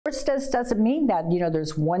sports doesn't mean that,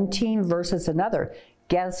 there's one team versus another.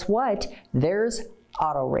 Guess what? There's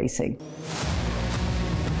auto racing.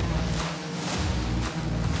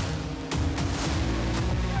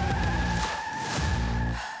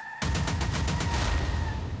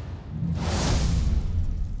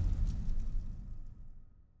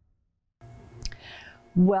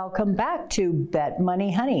 Welcome back to Bet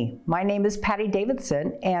Money Honey. My name is Patty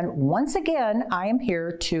Davidson, and once again, I am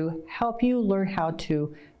here to help you learn how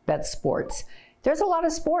to bet sports. There's a lot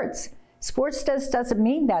of sports. Sports doesn't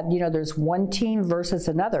mean that, there's one team versus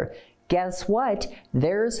another. Guess what?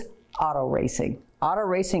 There's auto racing. Auto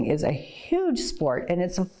racing is a huge sport, and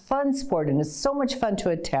it's a fun sport, and it's so much fun to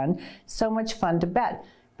attend, so much fun to bet.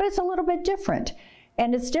 But it's a little bit different.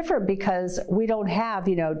 And it's different because we don't have,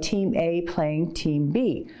 Team A playing Team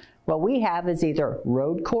B. What we have is either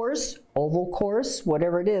road course, oval course,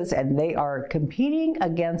 whatever it is, and they are competing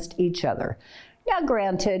against each other. Now,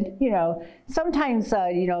 granted, sometimes,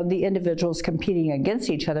 the individuals competing against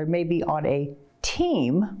each other may be on a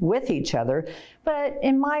team with each other, but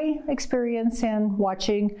in my experience and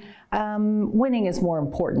watching, winning is more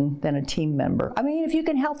important than a team member. I mean, if you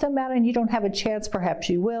can help them out and you don't have a chance, perhaps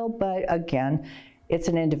you will, but again, it's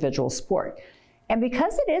an individual sport. And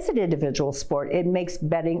because it is an individual sport, it makes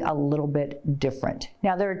betting a little bit different.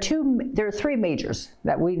 Now, there are three majors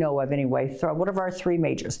that we know of anyway. So what are our three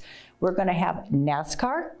majors? We're going to have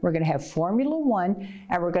NASCAR, we're going to have Formula One,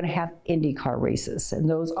 and we're going to have IndyCar races. And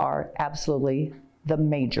those are absolutely the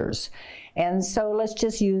majors. And so let's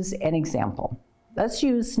just use an example. Let's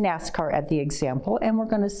use NASCAR at the example, and we're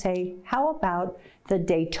going to say, how about the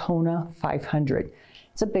Daytona 500?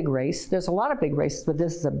 It's a big race. There's a lot of big races, but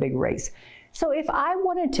this is a big race. So if I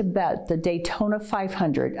wanted to bet the Daytona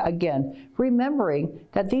 500, again, remembering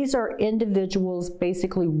that these are individuals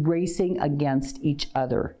basically racing against each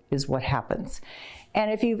other is what happens.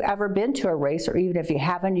 And if you've ever been to a race, or even if you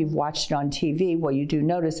haven't, you've watched it on TV, what you do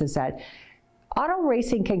notice is that auto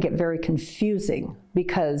racing can get very confusing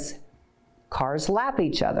because cars lap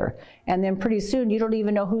each other, and then pretty soon you don't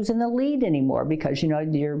even know who's in the lead anymore because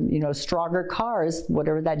your stronger cars,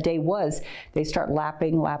 whatever that day was, they start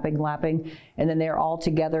lapping, and then they're all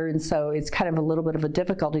together, and so it's kind of a little bit of a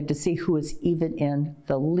difficulty to see who is even in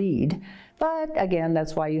the lead. But again,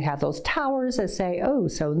 that's why you have those towers that say, oh,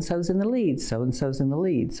 so-and-so's in the lead, so-and-so's in the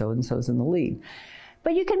lead, so-and-so's in the lead.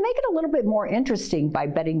 But you can make it a little bit more interesting by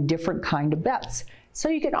betting different kind of bets. So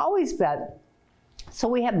you can always bet. So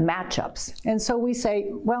we have matchups, and so we say,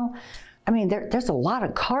 well, I mean, there's a lot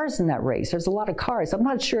of cars in that race. There's a lot of cars. I'm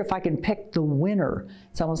not sure if I can pick the winner.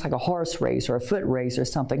 It's almost like a horse race or a foot race or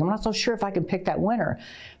something. I'm not so sure if I can pick that winner.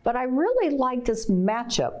 But I really like this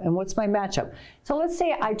matchup. And what's my matchup? So let's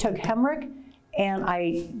say I took Hemrick and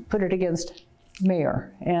I put it against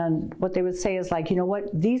Mayer. And what they would say is like, you know what?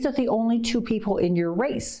 These are the only two people in your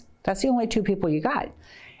race. That's the only two people you got.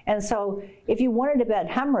 And so if you wanted to bet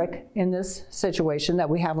Hemrick in this situation that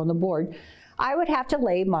we have on the board, I would have to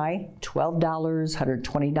lay my $12,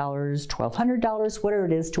 $120, $1,200, whatever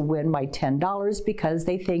it is, to win my $10 because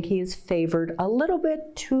they think he is favored a little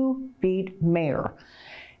bit to beat Mayer.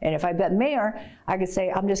 And if I bet Mayer, I could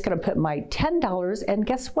say I'm just going to put my $10, and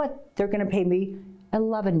guess what? They're going to pay me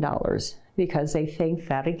 $11 because they think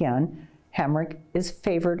that, again, Hemrick is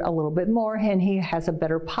favored a little bit more and he has a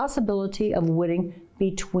better possibility of winning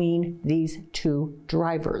between these two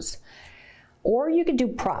drivers. Or you could do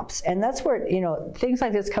props, and that's where, things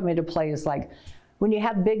like this come into play. Is like when you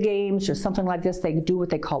have big games or something like this, they do what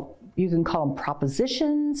they call, you can call them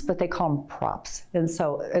propositions, but they call them props. And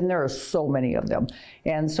there are so many of them.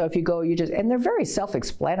 And so if you go, and they're very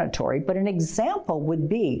self-explanatory, but an example would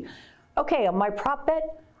be, okay, on my prop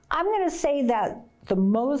bet, I'm going to say that the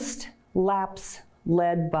most laps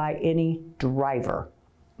led by any driver.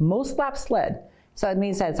 Most laps led. So it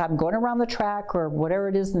means that as I'm going around the track or whatever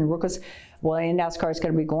it is in NASCAR, it's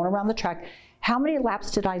going to be going around the track. How many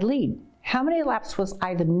laps did I lead? How many laps was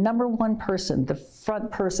I the number one person, the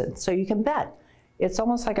front person? So you can bet. It's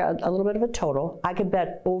almost like a little bit of a total. I could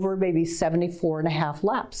bet over maybe 74.5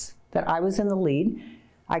 laps that I was in the lead.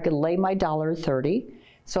 I could lay my $1.30.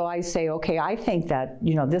 So I say, okay, I think that,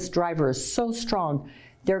 this driver is so strong,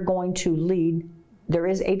 they're going to lead. There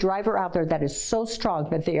is a driver out there that is so strong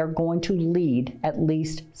that they are going to lead at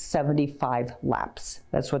least 75 laps.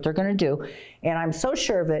 That's what they're going to do. And I'm so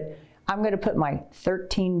sure of it, I'm going to put my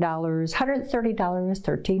 $13, $130,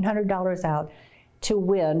 $1,300 out to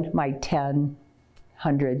win my $10,000,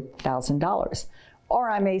 $100,000. Or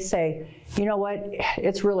I may say, you know what,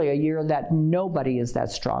 it's really a year that nobody is that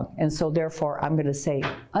strong. And so therefore, I'm going to say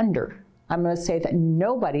under I'm going to say that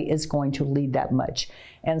nobody is going to lead that much.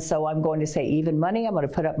 And so I'm going to say even money. I'm going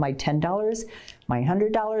to put up my $10, my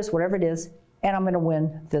 $100, whatever it is, and I'm going to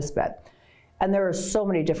win this bet. And there are so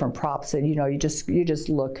many different props that, you just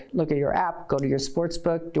look at your app, go to your sports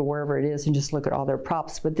book, to wherever it is, and just look at all their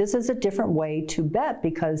props. But this is a different way to bet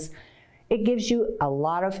because it gives you a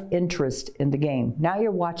lot of interest in the game. Now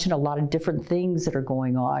you're watching a lot of different things that are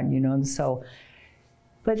going on, and so.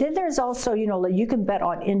 But then there's also, you can bet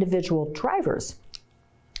on individual drivers.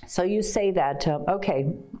 So you say that,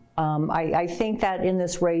 okay, I think that in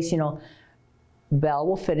this race, Bell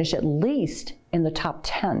will finish at least in the top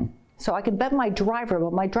 10. So I can bet my driver,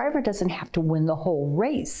 but my driver doesn't have to win the whole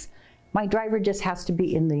race. My driver just has to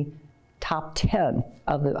be in the top 10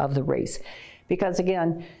 of the race. Because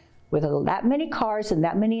again, with that many cars and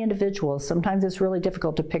that many individuals, sometimes it's really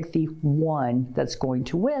difficult to pick the one that's going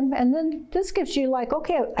to win. And then this gives you like,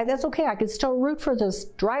 okay, that's okay. I can still root for this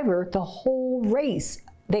driver the whole race.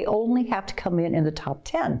 They only have to come in the top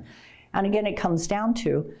 10. And again, it comes down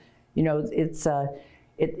to, well,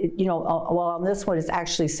 on this one, it's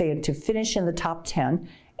actually saying to finish in the top 10.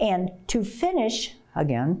 And to finish,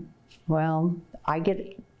 again, well,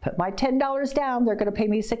 put my $10 down, they're going to pay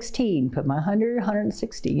me 16, put my 100,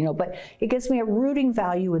 160, but it gives me a rooting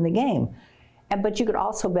value in the game. But you could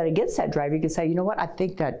also bet against that driver. You could say, you know what, I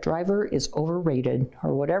think that driver is overrated,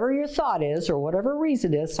 or whatever your thought is, or whatever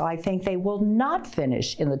reason is, so I think they will not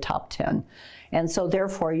finish in the top 10. And so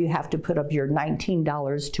therefore you have to put up your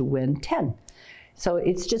 $19 to win 10. So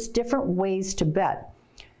it's just different ways to bet.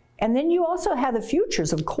 And then you also have the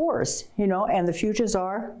futures, of course, and the futures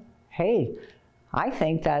are, hey, I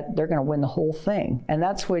think that they're going to win the whole thing. And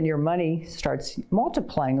that's when your money starts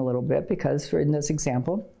multiplying a little bit, because in this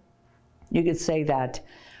example, you could say that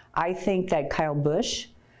I think that Kyle Busch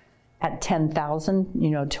at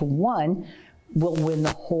 10,000, to 1 will win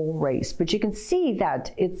the whole race. But you can see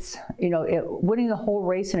that it's, winning the whole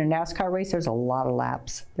race in a NASCAR race, there's a lot of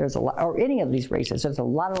laps. There's a lot, or any of these races, there's a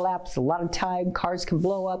lot of laps, a lot of time. Cars can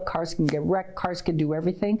blow up, cars can get wrecked, cars can do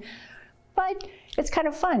everything. But it's kind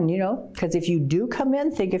of fun, because if you do come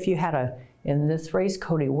in, think if you had in this race,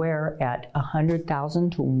 Cody Ware at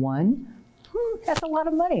 100,000 to 1, that's a lot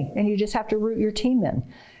of money, and you just have to root your team in.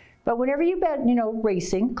 But whenever you bet,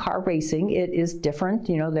 racing, car racing, it is different,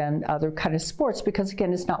 than other kind of sports, because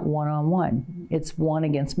again, it's not one-on-one. It's one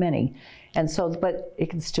against many. And so, but it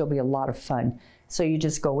can still be a lot of fun. So you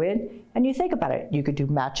just go in and you think about it. You could do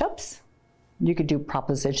matchups. You could do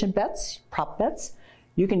proposition bets, prop bets.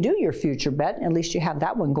 You can do your future bet, at least you have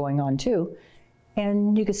that one going on too.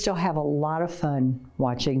 And you can still have a lot of fun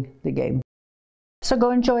watching the game. So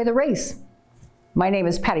go enjoy the race. My name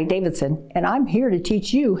is Patty Davidson, and I'm here to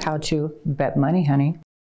teach you how to bet money, honey.